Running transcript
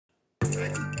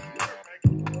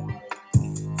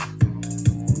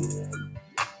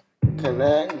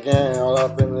Connect gang all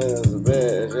up in this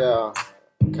bitch, yeah.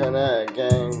 Connect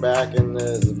gang back in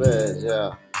this bitch,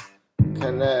 yeah.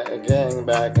 Connect gang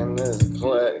back in this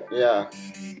clique, yeah.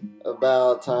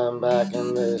 About time back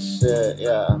in this shit,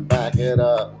 yeah. Back it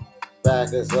up,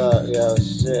 back us up, yo,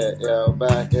 shit, yo.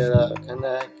 Back it up,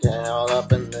 connect gang all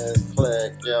up in this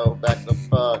clique, yo. Back the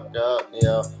fuck up,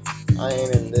 yo. I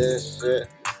ain't in this shit.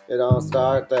 You don't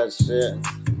start that shit.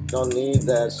 Don't need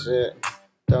that shit.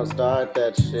 Don't start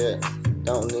that shit.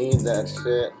 Don't need that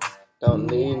shit. Don't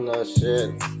need no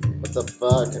shit. What the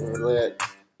fuck is lit?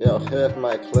 Yo, hit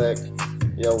my click.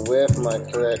 Yo, whiff my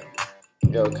click.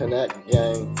 Yo, connect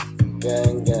gang.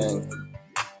 Gang, gang.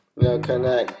 Yo,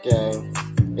 connect gang.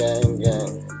 Gang,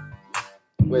 gang.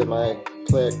 With my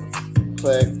click.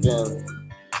 Clicking.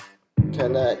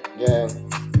 Connect gang.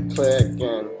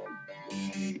 Clicking.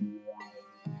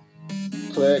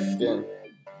 Clicking.